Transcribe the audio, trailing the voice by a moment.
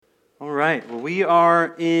All right, well, we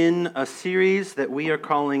are in a series that we are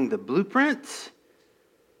calling the BluePrint,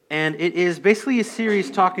 and it is basically a series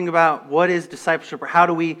talking about what is discipleship, or how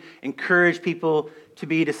do we encourage people to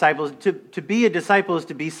be disciples. To be a disciple is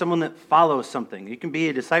to be someone that follows something. You can be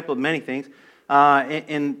a disciple of many things.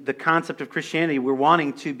 In the concept of Christianity, we're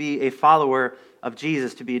wanting to be a follower of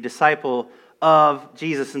Jesus, to be a disciple of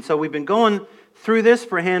Jesus. And so we've been going through this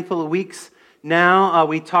for a handful of weeks. Now,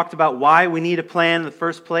 we talked about why we need a plan in the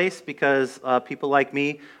first place, because people like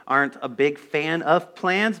me aren't a big fan of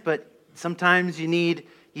plans, but sometimes you need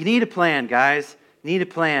a plan, guys. You need a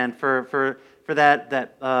plan for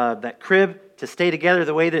that crib to stay together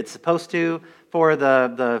the way that it's supposed to, for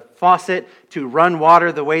the faucet to run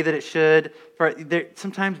water the way that it should.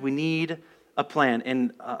 Sometimes we need a plan.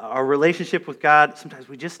 And our relationship with God, sometimes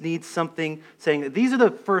we just need something saying that these are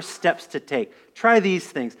the first steps to take. Try these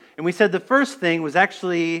things. And we said the first thing was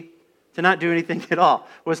actually to not do anything at all,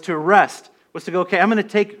 was to rest, was to go, okay, I'm going to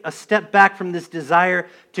take a step back from this desire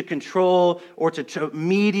to control or to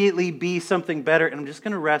immediately be something better, and I'm just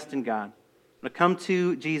going to rest in God. I'm going to come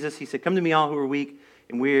to Jesus. He said, come to me all who are weak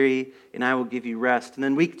and weary, and I will give you rest. And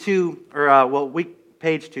then page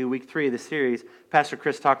 2, week 3 of the series, Pastor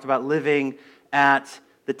Chris talked about living at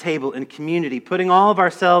the table in community, putting all of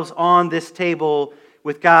ourselves on this table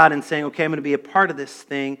with God and saying, okay, I'm going to be a part of this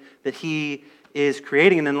thing that He is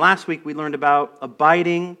creating. And then last week we learned about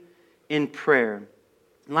abiding in prayer.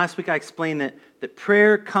 And last week I explained that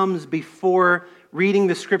prayer comes before reading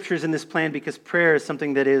the scriptures in this plan, because prayer is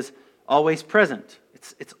something that is always present.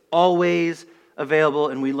 It's always available,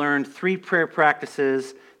 and we learned 3 prayer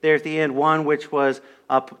practices there at the end. One, which was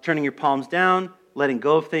turning your palms down, letting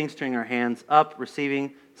go of things, turning our hands up,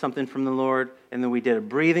 receiving something from the Lord. And then we did a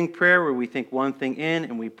breathing prayer where we think one thing in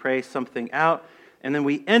and we pray something out. And then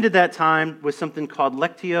we ended that time with something called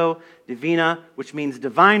Lectio Divina, which means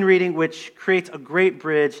divine reading, which creates a great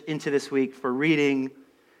bridge into this week for reading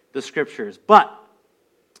the scriptures. But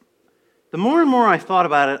the more and more I thought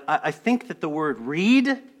about it, I think that the word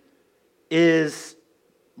read is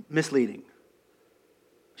misleading.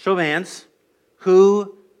 Show of hands,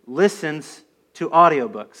 who listens to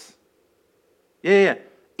audiobooks? Yeah.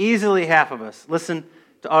 Easily half of us listen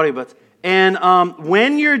to audiobooks. And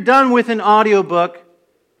when you're done with an audiobook,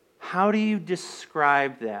 how do you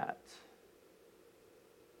describe that?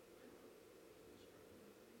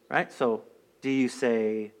 Right? So, do you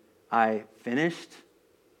say, I finished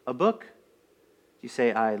a book? Do you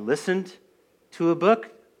say, I listened to a book?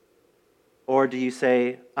 Or do you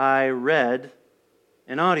say, I read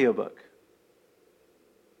an audiobook?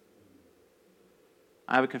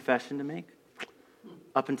 I have a confession to make.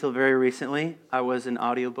 Up until very recently, I was an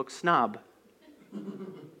audiobook snob.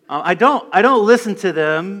 I don't listen to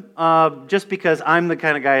them just because I'm the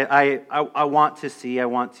kind of guy I want to see, I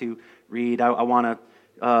want to read, I want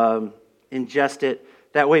to ingest it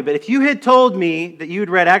that way. But if you had told me that you had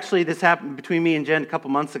read, actually this happened between me and Jen a couple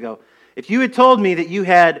months ago. If you had told me that you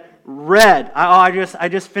had read, I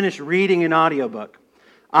just finished reading an audiobook,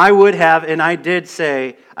 I would have, and I did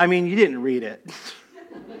say, you didn't read it.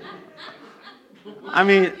 My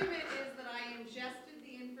argument is that I ingested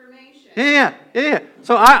the information. Yeah.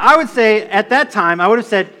 So I would say, at that time, I would have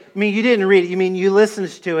said, you didn't read it. You listened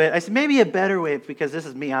to it. I said, maybe a better way, because this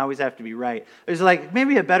is me, I always have to be right. It was like,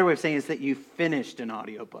 maybe a better way of saying it is that you finished an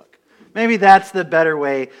audiobook. Maybe that's the better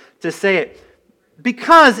way to say it.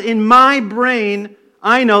 Because in my brain,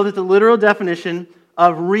 I know that the literal definition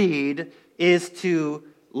of read is to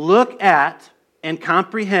look at and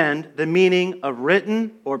comprehend the meaning of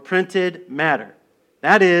written or printed matter.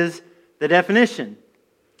 That is the definition.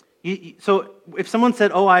 So if someone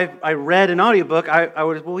said, I read an audiobook, I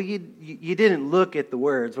would, you didn't look at the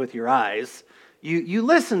words with your eyes. You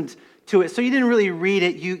listened to it, so you didn't really read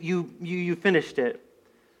it, you finished it.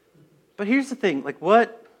 But here's the thing,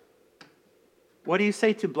 what do you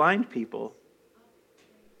say to blind people?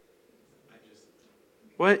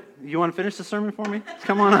 What? You want to finish the sermon for me?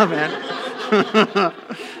 Come on up, man.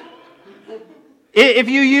 If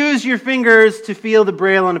you use your fingers to feel the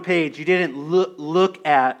braille on a page, you didn't look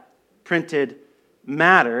at printed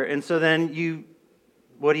matter, and so then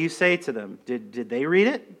what do you say to them? Did they read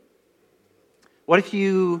it? What if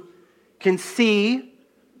you can see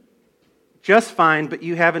just fine, but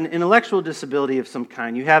you have an intellectual disability of some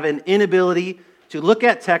kind? You have an inability to look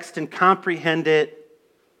at text and comprehend it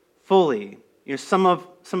fully. Some of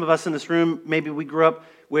us in this room, maybe we grew up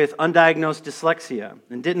with undiagnosed dyslexia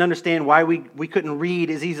and didn't understand why we couldn't read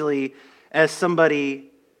as easily as somebody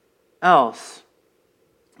else.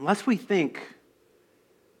 Unless we think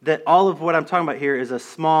that all of what I'm talking about here is a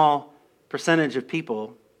small percentage of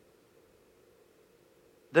people,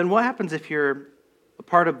 then what happens if you're a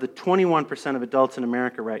part of the 21% of adults in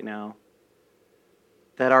America right now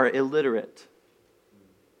that are illiterate?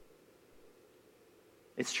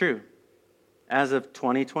 It's true. As of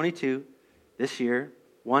 2022, this year,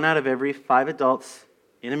 1 out of every 5 adults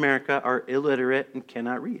in America are illiterate and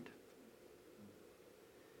cannot read.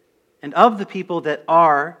 And of the people that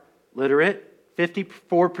are literate,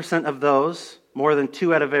 54% of those, more than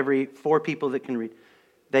 2 out of every 4 people that can read,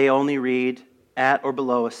 they only read at or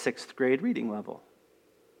below a 6th grade reading level.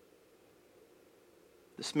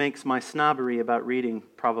 This makes my snobbery about reading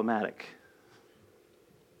problematic.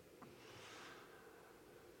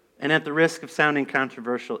 And at the risk of sounding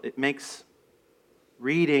controversial, it makes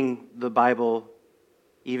reading the Bible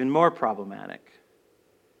even more problematic.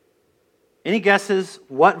 Any guesses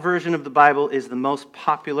what version of the Bible is the most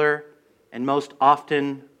popular and most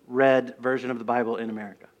often read version of the Bible in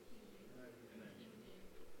America?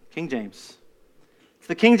 King James. It's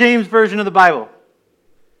the King James version of the Bible.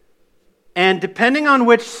 And depending on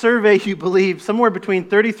which survey you believe, somewhere between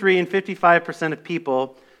 33 and 55% of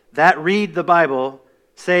people that read the Bible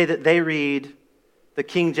say that they read the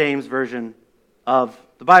King James version of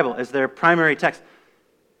the Bible as their primary text.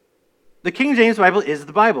 The King James Bible is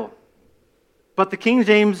the Bible. But the King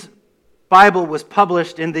James Bible was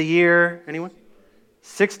published in the year, anyone?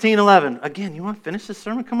 1611. Again, you want to finish this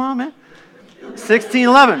sermon? Come on, man.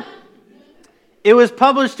 1611. It was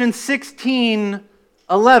published in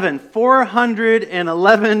 1611,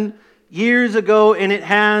 411 years ago, and it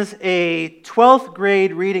has a 12th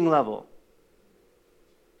grade reading level.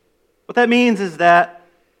 What that means is that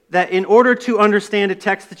in order to understand a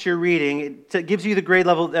text that you're reading, it gives you the grade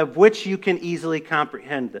level of which you can easily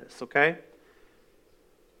comprehend this, okay?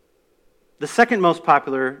 The second most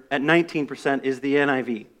popular, at 19%, is the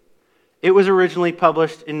NIV. It was originally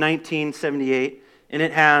published in 1978, and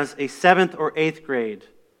it has a 7th or 8th grade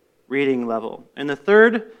reading level. And the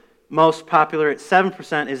third most popular, at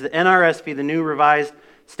 7%, is the NRSV, the New Revised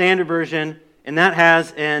Standard Version, and that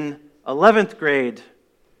has an 11th grade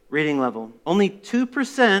reading level. Only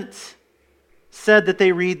 2% said that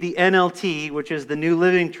they read the NLT, which is the New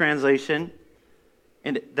Living Translation,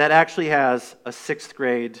 and that actually has a 6th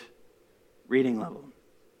grade reading level.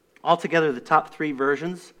 Altogether, the top 3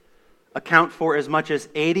 versions account for as much as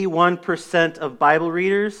 81% of Bible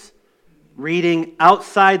readers reading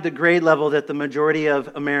outside the grade level that the majority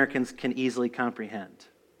of Americans can easily comprehend.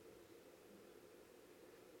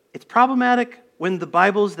 It's problematic when the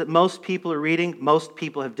Bibles that most people are reading, most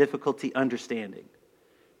people have difficulty understanding.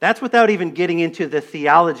 That's without even getting into the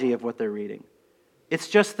theology of what they're reading. It's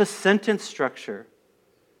just the sentence structure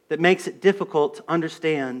that makes it difficult to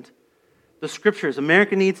understand the Scriptures.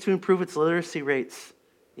 America needs to improve its literacy rates.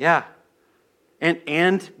 Yeah.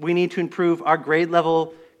 And we need to improve our grade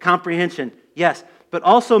level comprehension. Yes. But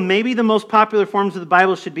also maybe the most popular forms of the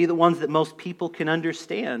Bible should be the ones that most people can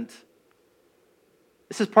understand.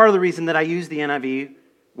 This is part of the reason that I use the NIV.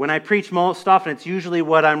 When I preach most often, it's usually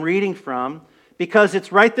what I'm reading from, because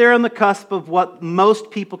it's right there on the cusp of what most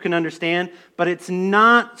people can understand, but it's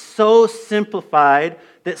not so simplified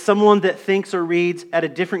that someone that thinks or reads at a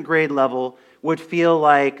different grade level would feel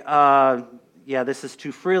like, this is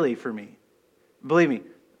too frilly for me. Believe me,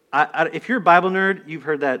 if you're a Bible nerd, you've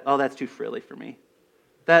heard that, that's too frilly for me.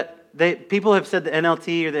 People have said the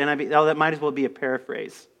NLT or the NIV, that might as well be a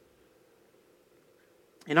paraphrase.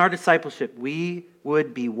 In our discipleship, we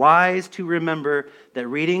would be wise to remember that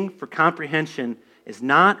reading for comprehension is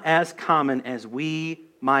not as common as we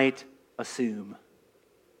might assume.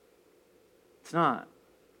 It's not.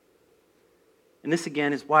 And this,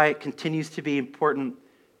 again, is why it continues to be important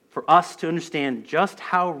for us to understand just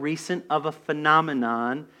how recent of a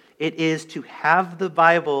phenomenon it is to have the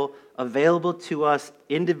Bible available to us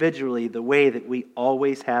individually the way that we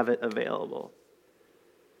always have it available.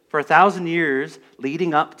 For 1,000 years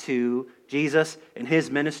leading up to Jesus and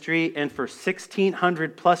his ministry, and for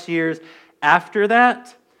 1,600 plus years after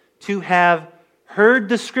that, to have heard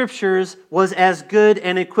the Scriptures was as good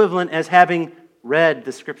and equivalent as having read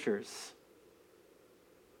the Scriptures.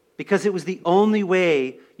 Because it was the only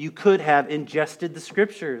way you could have ingested the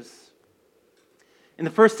Scriptures. In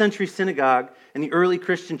the first century synagogue, in the early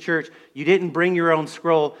Christian church, you didn't bring your own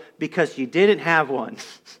scroll because you didn't have one.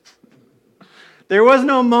 There was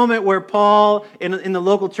no moment where Paul in the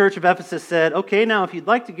local church of Ephesus said, okay, now if you'd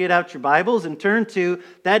like to get out your Bibles and turn to,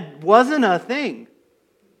 that wasn't a thing.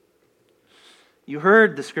 You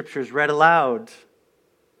heard the Scriptures read aloud,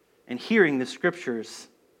 and hearing the Scriptures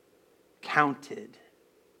counted.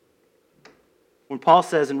 When Paul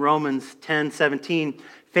says in Romans 10:17,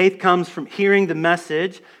 faith comes from hearing the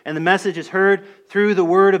message, and the message is heard through the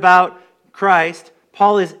word about Christ,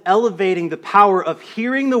 Paul is elevating the power of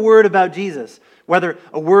hearing the word about Jesus, whether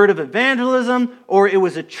a word of evangelism or it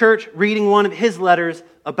was a church reading one of his letters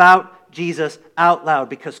about Jesus out loud,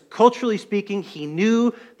 because culturally speaking, he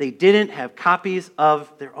knew they didn't have copies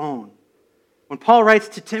of their own. When Paul writes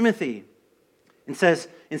to Timothy and says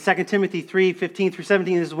in 2 Timothy 3:15 through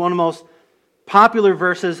 17, this is one of the most popular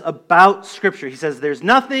verses about Scripture. He says, there's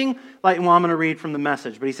nothing like, well, I'm going to read from the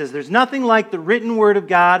Message, but he says, there's nothing like the written word of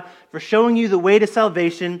God for showing you the way to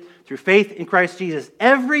salvation through faith in Christ Jesus.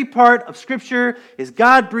 Every part of Scripture is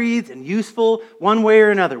God-breathed and useful one way or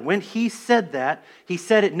another. When he said that, he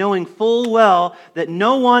said it knowing full well that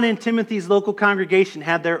no one in Timothy's local congregation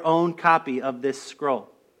had their own copy of this scroll.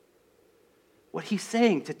 What he's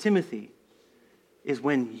saying to Timothy is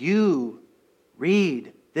when you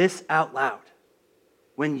read this out loud,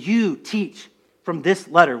 when you teach from this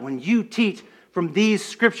letter, when you teach from these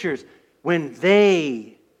scriptures, when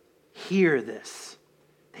they hear this,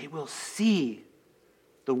 they will see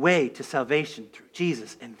the way to salvation through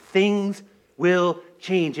Jesus, and things will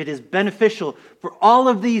change. It is beneficial for all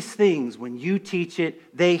of these things. When you teach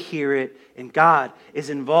it, they hear it, and God is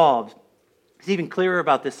involved. He's even clearer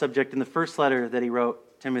about this subject in the first letter that he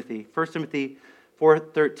wrote Timothy. 1 Timothy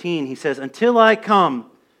 4:13, he says, until I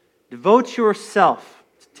come, devote yourself,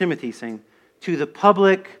 Timothy saying, to the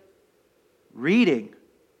public reading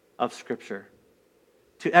of Scripture,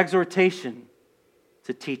 to exhortation,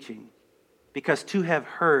 to teaching. Because to have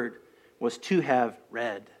heard was to have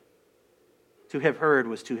read. To have heard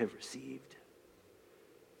was to have received.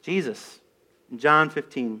 Jesus, in John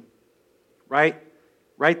 15, right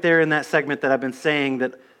there in that segment that I've been saying,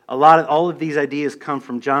 that all of these ideas come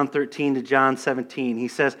from John 13 to John 17. He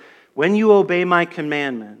says, when you obey my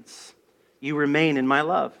commandments, you remain in my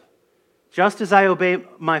love, just as I obey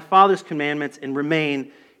my Father's commandments and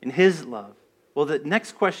remain in his love. Well, the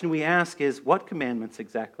next question we ask is, what commandments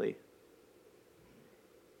exactly?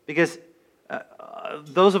 Because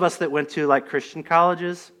those of us that went to like Christian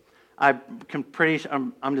colleges, I'm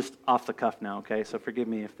just off the cuff now, okay? So forgive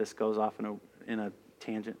me if this goes off in a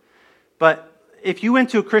tangent. But if you went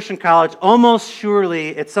to a Christian college, almost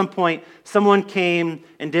surely at some point someone came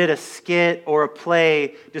and did a skit or a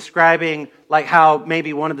play describing like how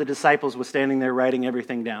maybe one of the disciples was standing there writing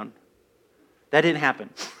everything down. That didn't happen.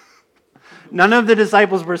 None of the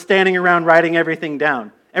disciples were standing around writing everything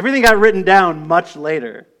down. Everything got written down much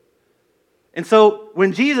later. And so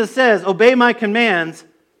when Jesus says, obey my commands,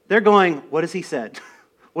 they're going, what has he said?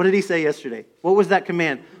 What did he say yesterday? What was that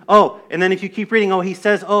command? Oh, and then if you keep reading, he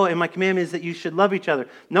says, and my commandment is that you should love each other.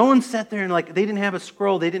 No one sat there and they didn't have a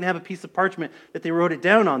scroll, they didn't have a piece of parchment that they wrote it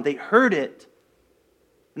down on. They heard it,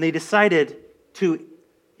 and they decided to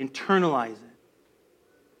internalize it.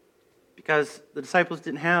 Because the disciples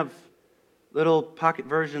didn't have little pocket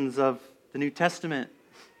versions of the New Testament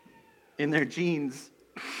in their jeans.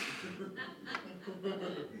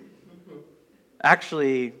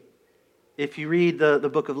 Actually, if you read the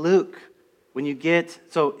book of Luke,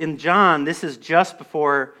 so in John, this is just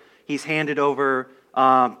before he's handed over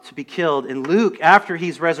to be killed. In Luke, after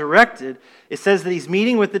he's resurrected, it says that he's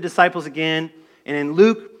meeting with the disciples again. And in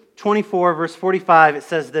Luke 24, verse 45, it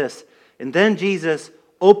says this, and then Jesus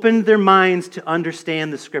opened their minds to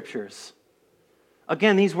understand the Scriptures.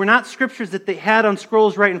 Again, these were not scriptures that they had on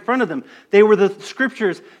scrolls right in front of them. They were the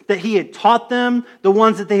scriptures that he had taught them, the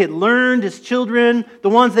ones that they had learned as children, the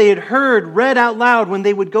ones they had heard read out loud when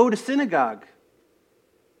they would go to synagogue.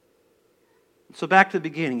 So back to the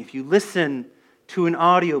beginning. If you listen to an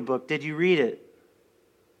audiobook, did you read it?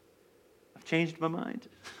 I've changed my mind.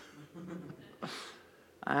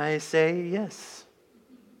 I say yes.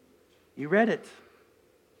 You read it.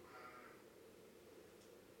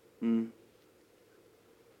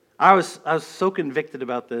 I was so convicted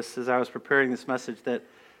about this as I was preparing this message that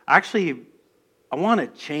I want to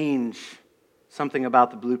change something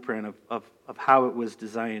about the blueprint of how it was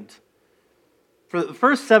designed. For the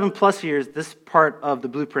first 7+ years, this part of the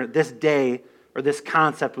blueprint, this day, or this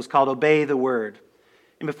concept was called Obey the Word.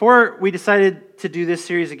 And before we decided to do this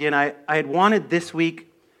series again, I had wanted this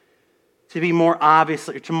week to more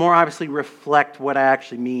obviously reflect what I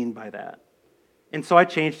actually mean by that. And so I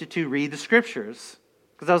changed it to read the Scriptures.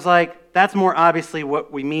 Because I was like, that's more obviously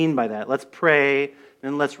what we mean by that. Let's pray,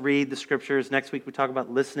 and let's read the Scriptures. Next week we talk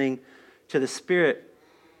about listening to the Spirit.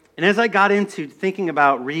 And as I got into thinking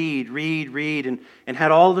about read, and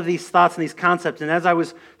had all of these thoughts and these concepts, and as I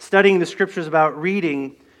was studying the Scriptures about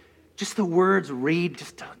reading, just the words read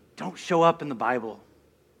just don't show up in the Bible.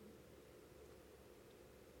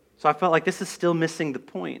 So I felt like this is still missing the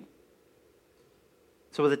point.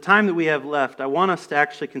 So with the time that we have left, I want us to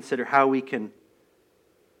actually consider how we can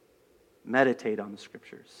meditate on the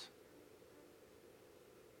Scriptures.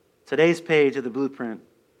 Today's page of the Blueprint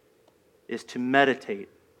is to meditate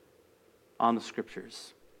on the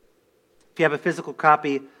Scriptures. If you have a physical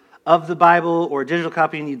copy of the Bible or a digital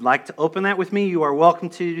copy and you'd like to open that with me, you are welcome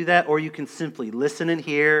to do that, or you can simply listen and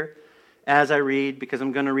hear as I read, because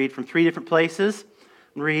I'm going to read from 3 different places.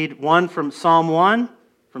 I'm going to read one from Psalm 1,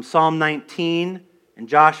 from Psalm 19, and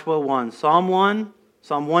Joshua 1. Psalm 1,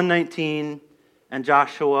 Psalm 119, and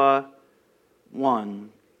Joshua 1.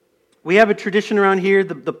 We have a tradition around here.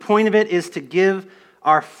 The point of it is to give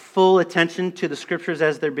our full attention to the Scriptures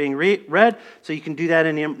as they're being read. So you can do that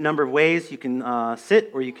in a number of ways. You can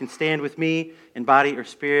sit or you can stand with me in body or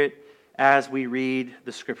spirit as we read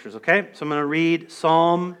the Scriptures, okay? So I'm going to read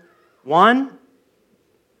Psalm 1,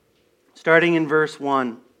 starting in verse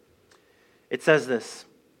 1. It says this: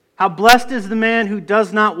 "How blessed is the man who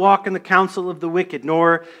does not walk in the counsel of the wicked,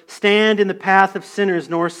 nor stand in the path of sinners,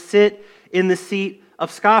 nor sit in the seat of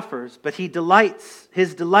scoffers, but his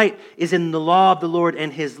delight is in the law of the Lord,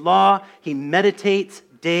 and his law he meditates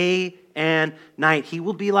day and night. He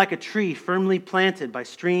will be like a tree firmly planted by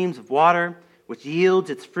streams of water, which yields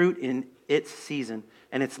its fruit in its season,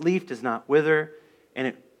 and its leaf does not wither,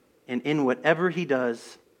 and in whatever he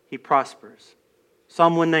does, he prospers."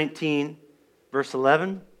 Psalm 119, verse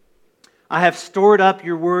 11, "I have stored up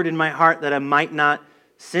your word in my heart that I might not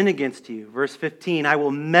sin against you." Verse 15, "I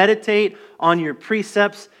will meditate on your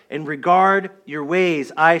precepts and regard your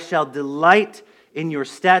ways. I shall delight in your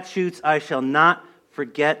statutes. I shall not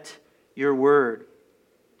forget your word."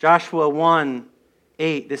 Joshua 1,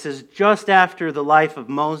 8, this is just after the life of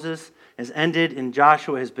Moses has ended and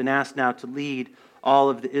Joshua has been asked now to lead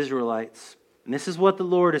all of the Israelites. And this is what the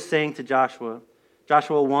Lord is saying to Joshua.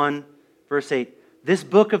 Joshua 1, verse 8, "This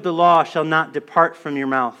book of the law shall not depart from your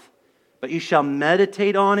mouth, but you shall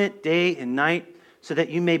meditate on it day and night, so that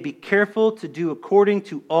you may be careful to do according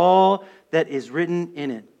to all that is written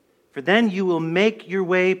in it. For then you will make your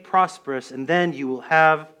way prosperous, and then you will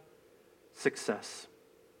have success."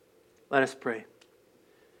 Let us pray.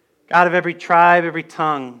 God of every tribe, every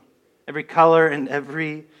tongue, every color, and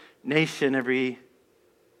every nation, everyone,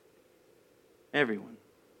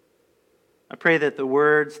 I pray that the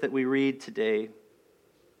words that we read today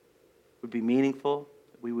would be meaningful,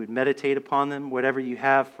 that we would meditate upon them, whatever you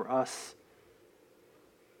have for us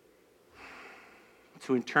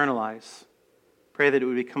to internalize. Pray that it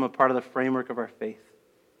would become a part of the framework of our faith,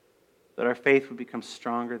 that our faith would become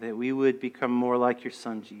stronger, that we would become more like your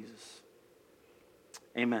Son, Jesus.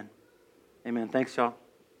 Amen. Amen. Thanks, y'all.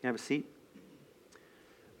 You have a seat?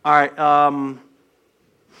 All right.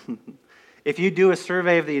 If you do a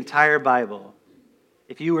survey of the entire Bible,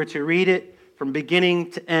 if you were to read it from beginning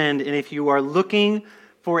to end, and if you are looking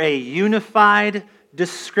for a unified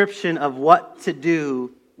description of what to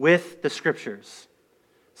do with the Scriptures,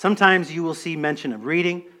 sometimes you will see mention of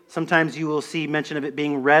reading, sometimes you will see mention of it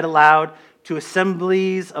being read aloud to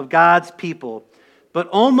assemblies of God's people, but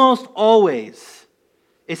almost always,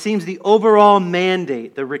 it seems the overall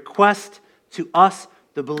mandate, the request to us,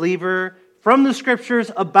 the believer, from the Scriptures,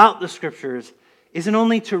 about the Scriptures, isn't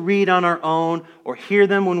only to read on our own or hear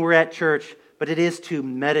them when we're at church, but it is to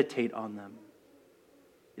meditate on them.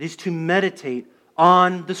 It is to meditate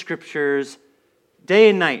on the Scriptures day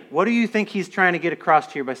and night. What do you think he's trying to get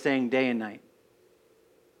across here by saying day and night?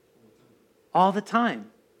 All the time.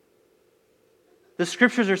 The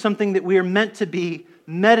Scriptures are something that we are meant to be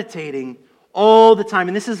meditating all the time.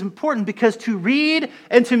 And this is important because to read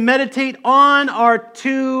and to meditate on are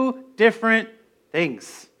two different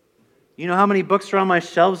things. You know how many books are on my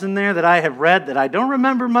shelves in there that I have read that I don't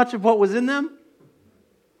remember much of what was in them?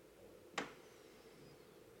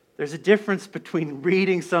 There's a difference between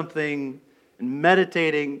reading something and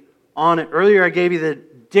meditating on it. Earlier I gave you the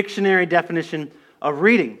dictionary definition of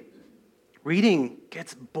reading. Reading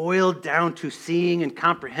gets boiled down to seeing and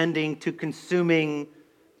comprehending, to consuming,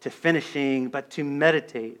 to finishing, but to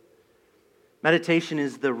meditate. Meditation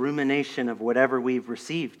is the rumination of whatever we've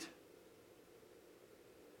received.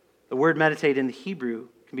 The word meditate in the Hebrew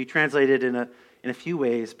can be translated in a few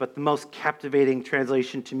ways, but the most captivating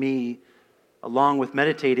translation to me, along with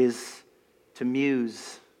meditate, is to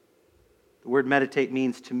muse. The word meditate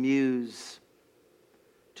means to muse,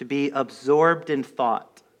 to be absorbed in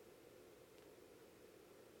thought.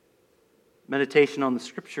 Meditation on the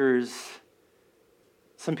Scriptures,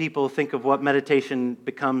 some people think of what meditation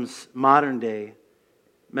becomes modern day.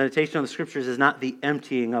 Meditation on the Scriptures is not the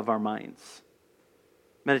emptying of our minds.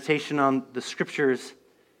 Meditation on the Scriptures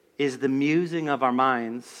is the musing of our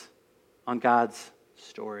minds on God's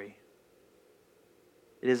story.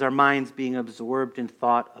 It is our minds being absorbed in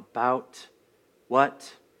thought about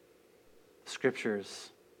what the Scriptures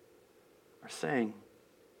are saying.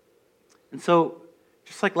 And so,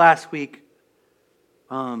 just like last week,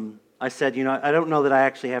 I said, I don't know that I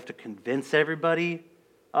actually have to convince everybody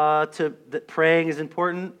that praying is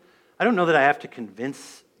important. I don't know that I have to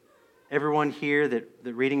convince everyone here that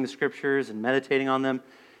reading the Scriptures and meditating on them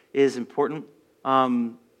is important.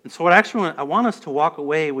 And so I want us to walk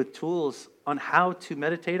away with tools on how to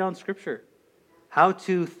meditate on Scripture, how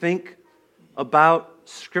to think about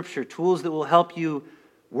Scripture, tools that will help you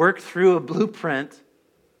work through a blueprint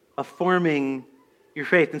of forming your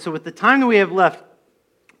faith. And so with the time that we have left,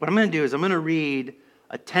 what I'm going to do is I'm going to read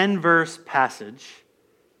a 10-verse passage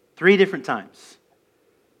 3 different times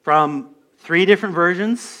from 3 different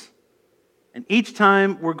versions. And each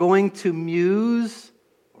time we're going to muse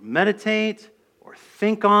or meditate or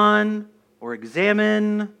think on or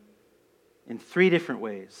examine in 3 different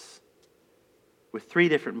ways with 3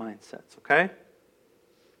 different mindsets, okay?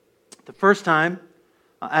 The first time,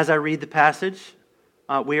 as I read the passage,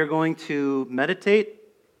 we are going to meditate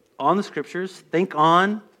on the Scriptures, think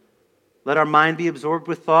on, let our mind be absorbed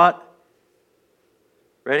with thought.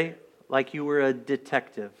 Ready? Like you were a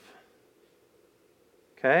detective.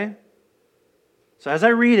 Okay? So as I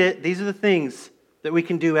read it, these are the things that we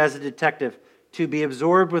can do as a detective to be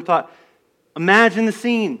absorbed with thought. Imagine the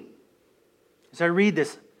scene. As I read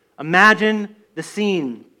this, imagine the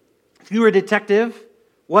scene. If you were a detective,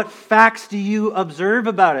 what facts do you observe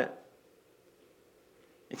about it?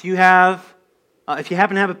 If you happen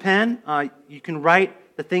to have a pen, you can write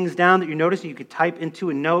the things down that you notice. You could type into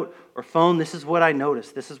a note or phone, this is what I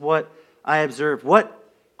noticed. This is what I observed. What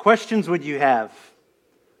questions would you have?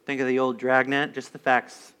 Think of the old dragnet. Just the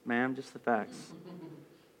facts, ma'am, just the facts.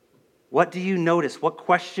 What do you notice? What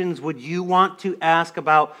questions would you want to ask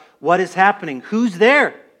about what is happening? Who's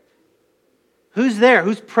there? Who's there?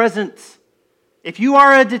 Who's present? If you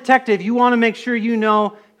are a detective, you want to make sure you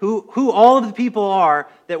know who all of the people are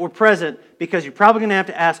that were present, because you're probably going to have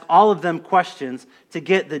to ask all of them questions to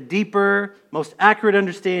get the deeper, most accurate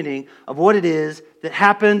understanding of what it is that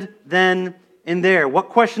happened then and there. What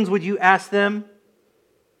questions would you ask them?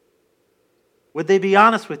 Would they be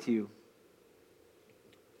honest with you?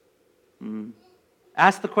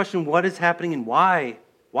 Ask the question, what is happening and why?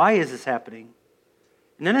 Why is this happening?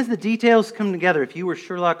 And then as the details come together, if you were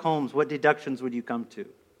Sherlock Holmes, what deductions would you come to?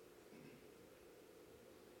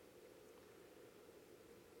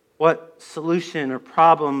 What solution or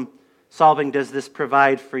problem solving does this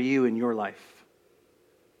provide for you in your life?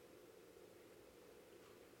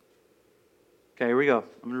 Okay, here we go.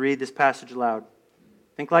 I'm going to read this passage aloud.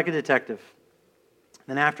 Think like a detective.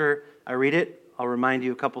 Then after I read it, I'll remind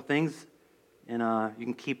you a couple things, and you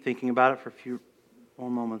can keep thinking about it for a few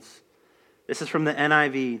more moments. This is from the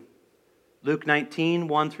NIV, Luke 19,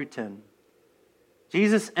 1 through 10.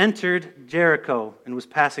 Jesus entered Jericho and was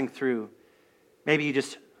passing through. Maybe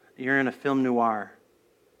you're in a film noir.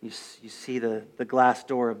 You see the glass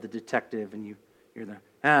door of the detective, and you're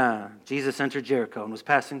there. Jesus entered Jericho and was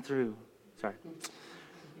passing through. Sorry.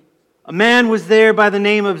 A man was there by the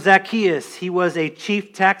name of Zacchaeus. He was a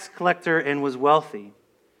chief tax collector and was wealthy.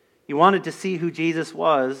 He wanted to see who Jesus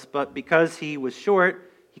was, but because he was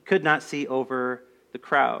short, he could not see over the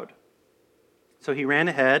crowd. So he ran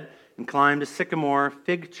ahead and climbed a sycamore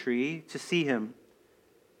fig tree to see him,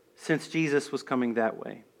 since Jesus was coming that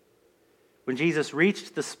way. When Jesus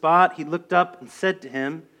reached the spot, he looked up and said to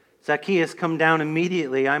him, Zacchaeus, come down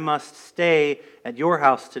immediately. I must stay at your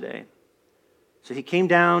house today. So he came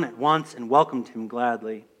down at once and welcomed him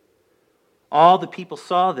gladly. All the people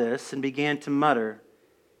saw this and began to mutter,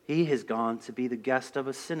 he has gone to be the guest of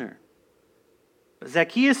a sinner. But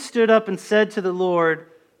Zacchaeus stood up and said to the Lord,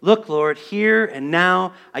 look, Lord, here and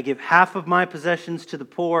now I give half of my possessions to the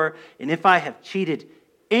poor, and if I have cheated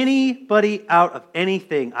anybody out of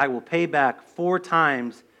anything, I will pay back 4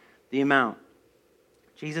 times the amount.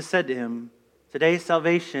 Jesus said to him, today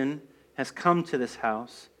salvation has come to this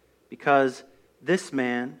house, because this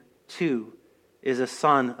man, too, is a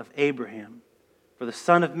son of Abraham. For the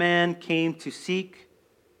Son of Man came to seek,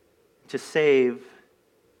 to save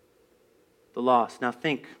the lost. Now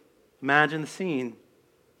think, imagine the scene.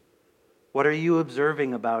 What are you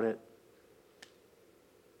observing about it?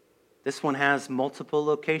 This one has multiple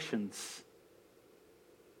locations.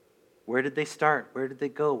 Where did they start? Where did they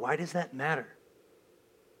go? Why does that matter?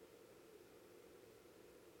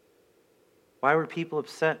 Why were people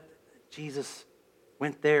upset that Jesus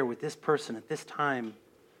went there with this person at this time?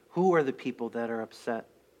 Who are the people that are upset?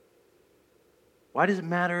 Why does it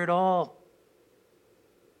matter at all?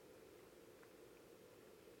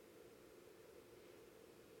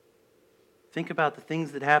 Think about the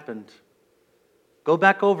things that happened. Go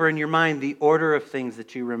back over in your mind the order of things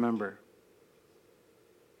that you remember.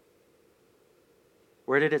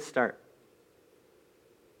 Where did it start?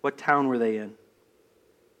 What town were they in?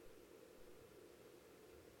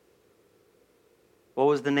 What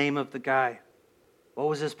was the name of the guy? What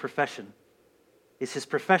was his profession? Is his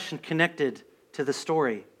profession connected to the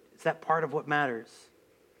story? Is that part of what matters?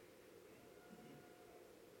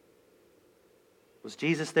 Was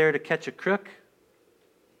Jesus there to catch a crook?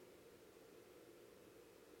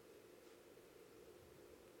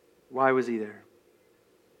 Why was he there?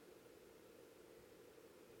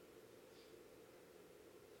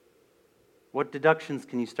 What deductions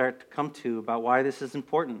can you start to come to about why this is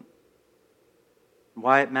important?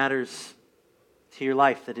 Why it matters to your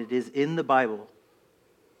life that it is in the Bible?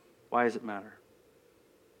 Why does it matter?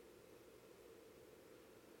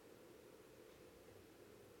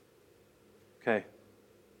 Okay.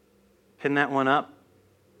 Pin that one up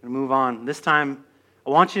and move on. This time, I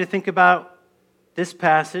want you to think about this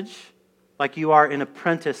passage like you are an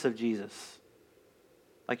apprentice of Jesus.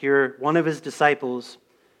 Like you're one of his disciples.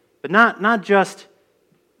 But not just,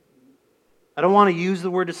 I don't want to use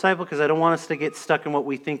the word disciple because I don't want us to get stuck in what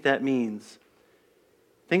we think that means.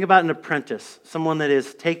 Think about an apprentice, someone that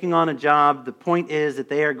is taking on a job. The point is that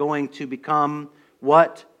they are going to become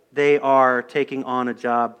what they are taking on a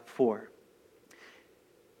job for.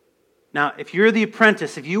 Now, if you're the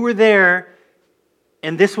apprentice, if you were there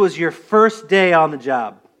and this was your first day on the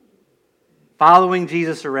job, following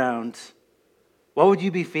Jesus around, what would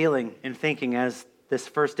you be feeling and thinking as this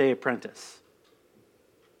first day apprentice?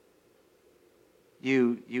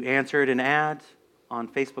 You answered an ad on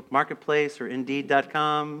Facebook Marketplace or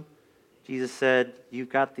Indeed.com. Jesus said, you've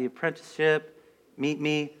got the apprenticeship. Meet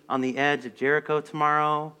me on the edge of Jericho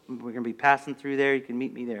tomorrow. We're going to be passing through there. You can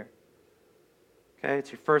meet me there. Okay,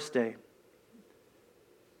 it's your first day.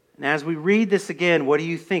 And as we read this again, what do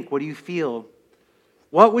you think? What do you feel?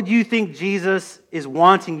 What would you think Jesus is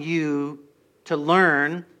wanting you to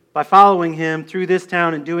learn by following him through this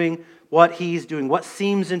town and doing what he's doing? What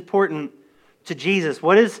seems important to Jesus?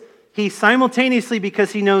 What is he simultaneously,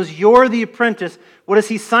 because he knows you're the apprentice, what is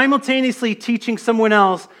he simultaneously teaching someone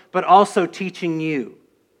else, but also teaching you?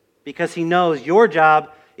 Because he knows your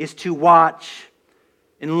job is to watch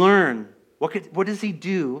and learn. What does he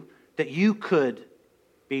do that you could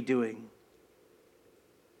be doing?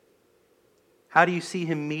 How do you see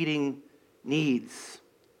him meeting needs?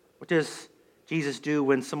 What does Jesus do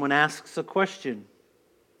when someone asks a question?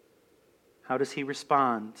 How does he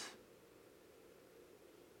respond?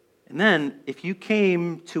 And then, if you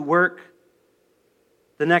came to work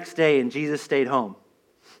the next day and Jesus stayed home,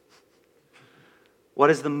 what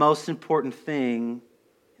is the most important thing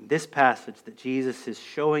in this passage that Jesus is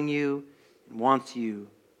showing you and wants you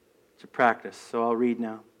to practice? So I'll read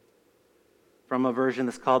now from a version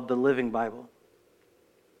that's called the Living Bible.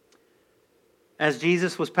 As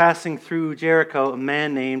Jesus was passing through Jericho, a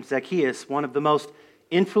man named Zacchaeus, one of the most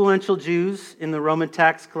influential Jews in the Roman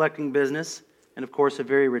tax collecting business, and of course a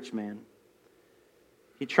very rich man.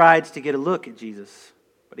 He tried to get a look at Jesus,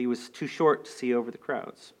 but he was too short to see over the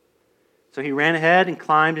crowds. So he ran ahead and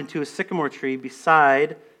climbed into a sycamore tree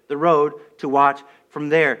beside the road to watch from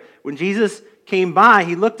there. When Jesus came by,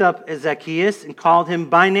 he looked up at Zacchaeus and called him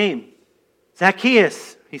by name.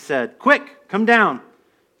 Zacchaeus, he said, quick, come down,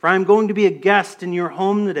 for I am going to be a guest in your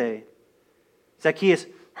home today. Zacchaeus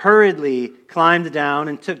hurriedly climbed down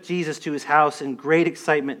and took Jesus to his house in great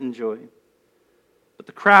excitement and joy. But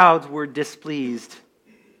the crowds were displeased.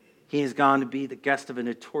 He has gone to be the guest of a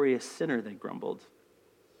notorious sinner, they grumbled.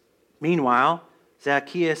 Meanwhile,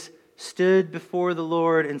 Zacchaeus stood before the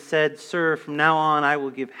Lord and said, Sir, from now on I will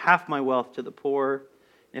give half my wealth to the poor.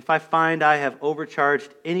 And if I find I have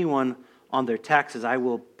overcharged anyone on their taxes, I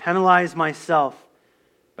will penalize myself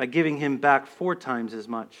by giving him back 4 times as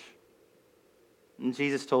much. And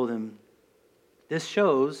Jesus told him, this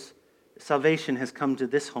shows that salvation has come to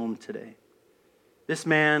this home today. This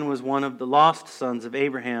man was one of the lost sons of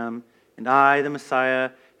Abraham, and I, the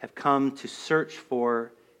Messiah, have come to search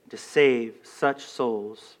for and to save such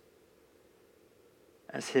souls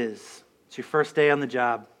as his. It's your first day on the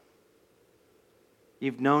job.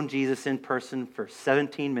 You've known Jesus in person for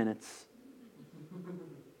 17 minutes.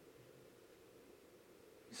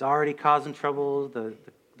 He's already causing trouble.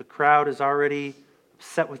 The crowd is already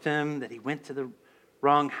upset with him that he went to the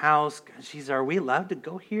wrong house. Are we allowed to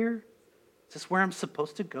go here? Is this where I'm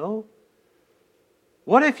supposed to go?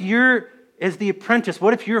 What if you're, as the apprentice,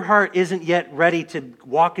 what if your heart isn't yet ready to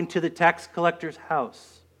walk into the tax collector's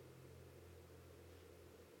house?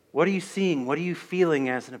 What are you seeing? What are you feeling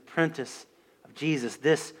as an apprentice of Jesus?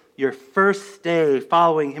 This your first day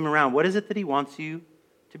following him around? What is it that he wants you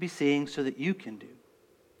to be seeing so that you can do?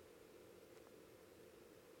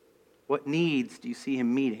 What needs do you see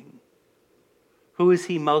him meeting? Who is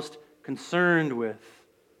he most concerned with?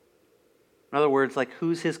 In other words, like,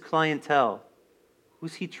 who's his clientele?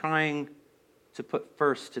 Who's he trying to put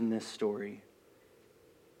first in this story?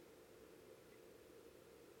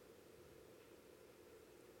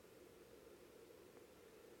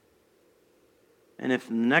 And if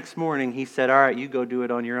the next morning he said, all right, you go do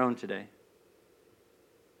it on your own today,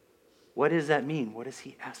 what does that mean? What is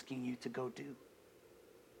he asking you to go do?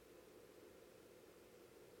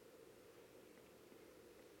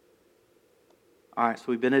 All right, so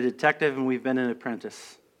we've been a detective and we've been an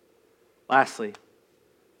apprentice. Lastly,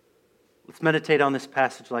 let's meditate on this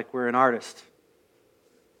passage like we're an artist.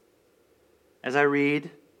 As I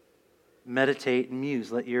read, meditate and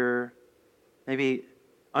muse. Let your, maybe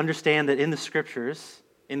understand that in the scriptures,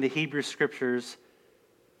 in the Hebrew scriptures,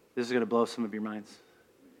 this is going to blow some of your minds.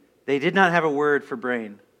 They did not have a word for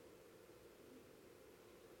brain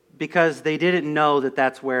because they didn't know that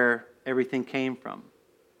that's where everything came from.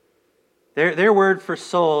 Their word for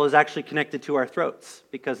soul is actually connected to our throats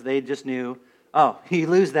because they just knew, oh, you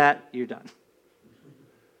lose that, you're done.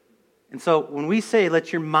 And so when we say,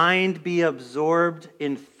 let your mind be absorbed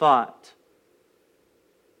in thought,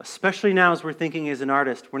 especially now as we're thinking as an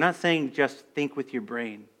artist, we're not saying just think with your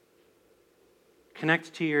brain.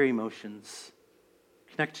 Connect to your emotions.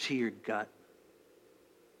 Connect to your gut.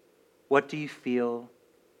 What do you feel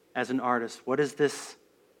as an artist? What does this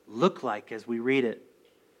look like as we read it?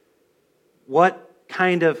 What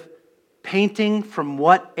kind of painting from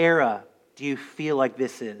what era do you feel like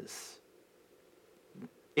this is?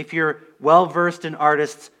 If you're well-versed in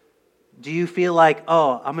artists, do you feel like,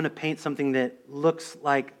 oh, I'm going to paint something that looks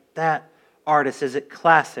like that artist? Is it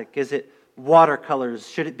classic? Is it watercolors?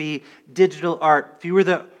 Should it be digital art? If you were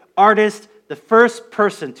the artist, the first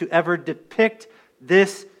person to ever depict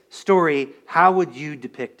this story, how would you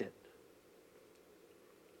depict it?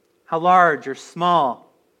 How large or small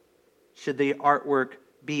should the artwork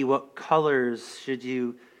be? What colors should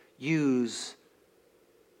you use?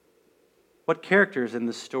 What characters in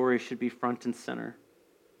the story should be front and center?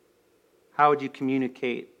 How would you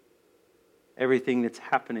communicate everything that's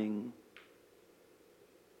happening?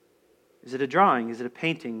 Is it a drawing? Is it a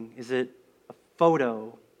painting? Is it a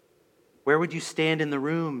photo? Where would you stand in the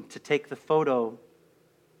room to take the photo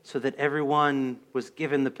so that everyone was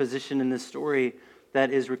given the position in this story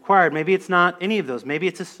that is required? Maybe it's not any of those. Maybe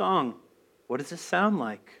it's a song. What does it sound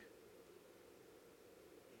like?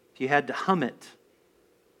 If you had to hum it,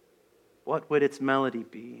 what would its melody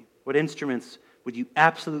be? What instruments would you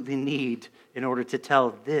absolutely need in order to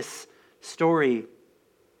tell this story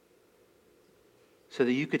so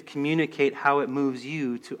that you could communicate how it moves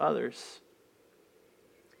you to others?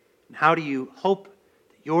 And how do you hope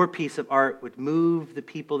that your piece of art would move the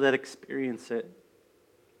people that experience it?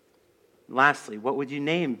 And lastly, what would you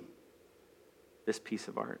name this piece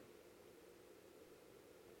of art?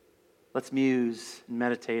 Let's muse and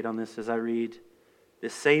meditate on this as I read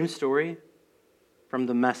this same story from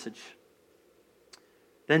the Message.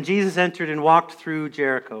 Then Jesus entered and walked through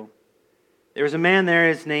Jericho. There was a man there,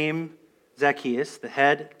 his name Zacchaeus, the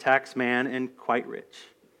head tax man and quite rich.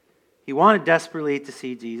 He wanted desperately to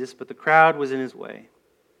see Jesus, but the crowd was in his way.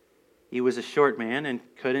 He was a short man and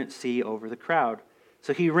couldn't see over the crowd.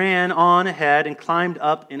 So he ran on ahead and climbed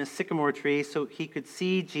up in a sycamore tree so he could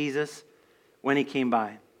see Jesus when he came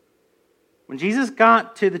by. When Jesus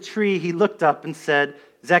got to the tree, he looked up and said,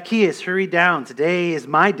 Zacchaeus, hurry down. Today is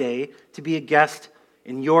my day to be a guest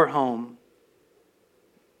in your home.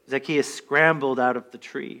 Zacchaeus scrambled out of the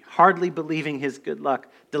tree, hardly believing his good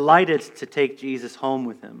luck, delighted to take Jesus home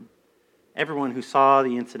with him. Everyone who saw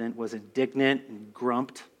the incident was indignant and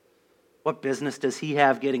grumped. What business does he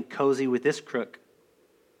have getting cozy with this crook?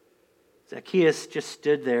 Zacchaeus just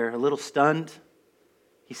stood there, a little stunned.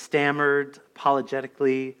 He stammered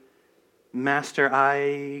apologetically, Master,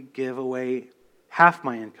 I give away half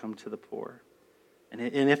my income to the poor. And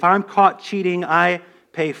if I'm caught cheating, I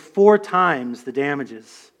pay 4 times the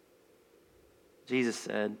damages. Jesus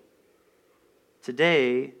said,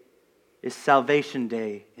 today is salvation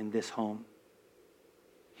day in this home.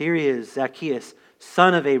 Here he is, Zacchaeus,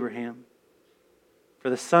 son of Abraham. For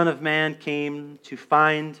the Son of Man came to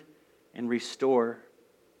find and restore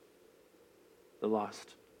the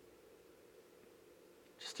lost.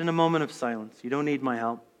 Just in a moment of silence. You don't need my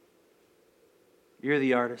help. You're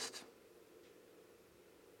the artist.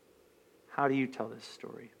 How do you tell this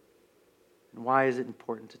story? And why is it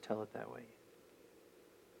important to tell it that way?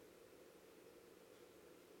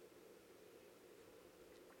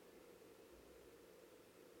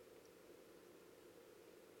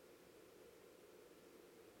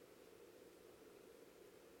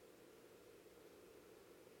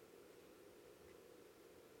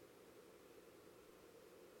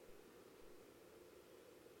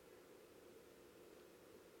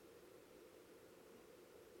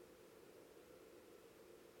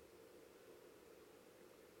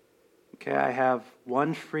 Okay, I have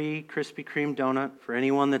one free Krispy Kreme donut for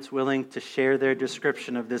anyone that's willing to share their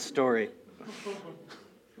description of this story.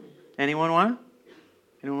 Anyone want?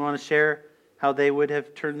 Anyone want to share how they would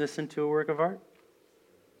have turned this into a work of art?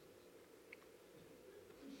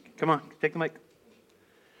 Come on, take the mic.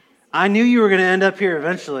 I knew you were going to end up here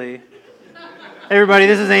eventually. Hey everybody,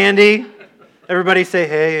 this is Andy. Everybody say,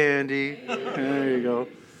 hey, Andy. There you go.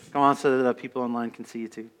 Come on so that the people online can see you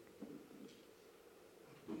too.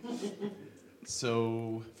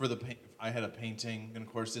 So for I had a painting, and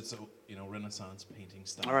of course it's a Renaissance painting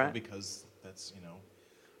style. All right. Because that's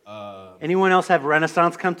Anyone else have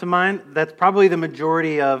Renaissance come to mind? That's probably the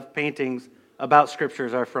majority of paintings about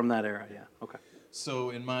scriptures are from that era. Yeah. Okay. So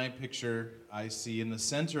in my picture, I see in the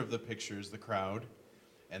center of the picture is the crowd,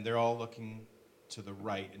 and they're all looking to the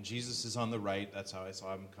right, and Jesus is on the right. That's how I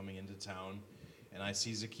saw him coming into town. And I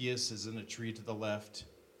see Zacchaeus is in a tree to the left,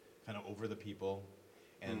 kind of over the people.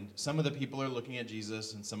 And some of the people are looking at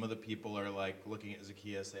Jesus, and some of the people are like looking at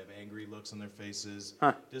Zacchaeus. They have angry looks on their faces,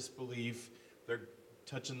 disbelief. They're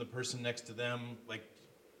touching the person next to them,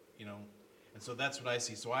 and so that's what I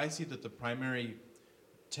see. So I see that the primary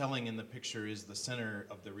telling in the picture is the center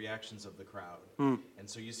of the reactions of the crowd. And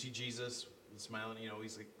so you see Jesus smiling,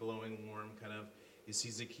 he's like glowing, warm, kind of. You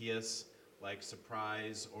see Zacchaeus like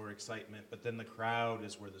surprise or excitement, but then the crowd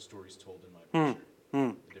is where the story's told in my picture.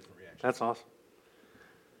 The different reactions. That's awesome.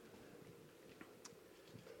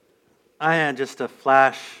 I had just a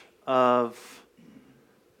flash of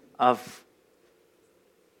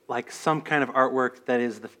like some kind of artwork that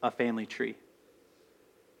is a family tree.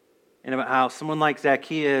 And about how someone like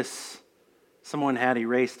Zacchaeus, someone had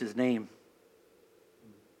erased his name.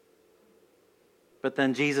 But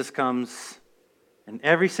then Jesus comes, and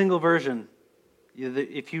every single version,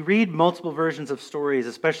 if you read multiple versions of stories,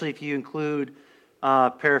 especially if you include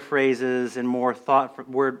paraphrases and more thought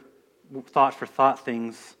for thought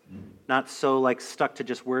things, not so like stuck to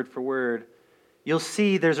just word for word, you'll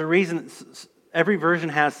see there's a reason. Every version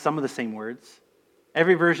has some of the same words.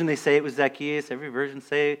 Every version they say it was Zacchaeus. Every version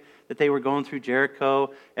say that they were going through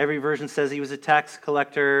Jericho. Every version says he was a tax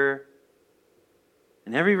collector.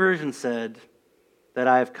 And every version said that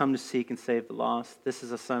I have come to seek and save the lost. This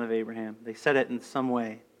is a son of Abraham. They said it in some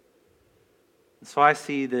way. And so I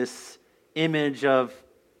see this image of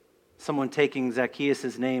someone taking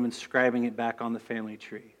Zacchaeus' name and scribing it back on the family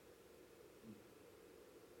tree.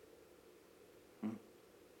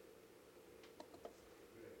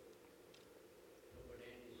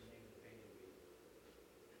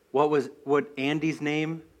 What would Andy's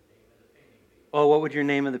name? Oh, what would your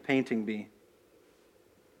name of the painting be?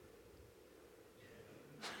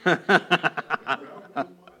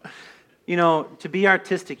 To be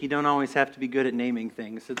artistic, you don't always have to be good at naming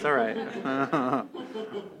things. It's all right.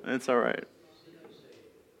 It's all right.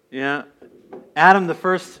 Yeah. Adam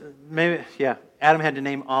had to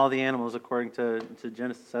name all the animals according to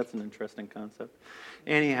Genesis. That's an interesting concept.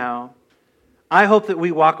 Anyhow, I hope that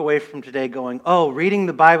we walk away from today going, reading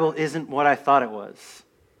the Bible isn't what I thought it was.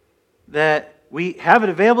 That we have it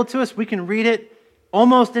available to us. We can read it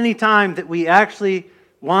almost any time that we actually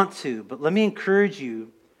want to. But let me encourage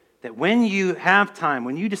you that when you have time,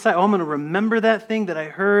 when you decide, I'm going to remember that thing that I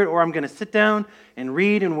heard, or I'm going to sit down and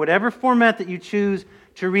read in whatever format that you choose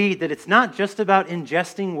to read, that it's not just about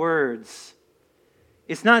ingesting words.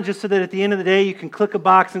 It's not just so that at the end of the day you can click a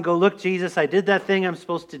box and go, look, Jesus, I did that thing I'm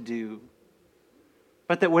supposed to do.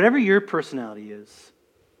 But that whatever your personality is,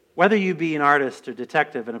 whether you be an artist or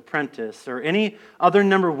detective, an apprentice, or any other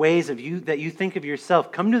number of ways that you think of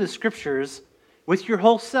yourself, come to the Scriptures with your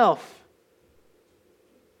whole self.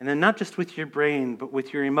 And then not just with your brain, but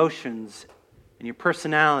with your emotions and your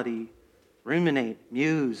personality. Ruminate,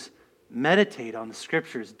 muse, meditate on the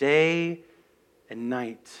Scriptures day and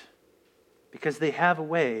night. Because they have a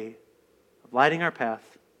way of lighting our path.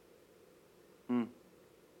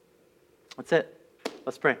 That's it.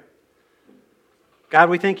 Let's pray. God,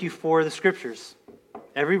 we thank you for the Scriptures.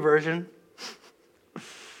 Every version.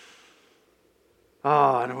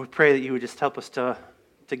 And we pray that you would just help us to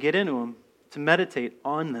get into them, to meditate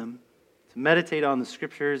on them, to meditate on the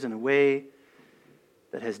Scriptures in a way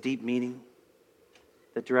that has deep meaning,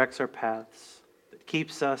 that directs our paths, that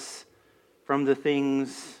keeps us from the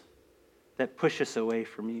things that push us away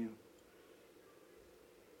from you.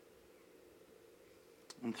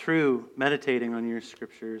 And through meditating on your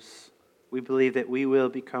Scriptures, we believe that we will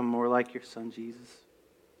become more like your Son, Jesus.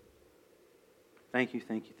 Thank you,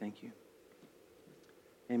 thank you, thank you.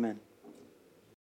 Amen.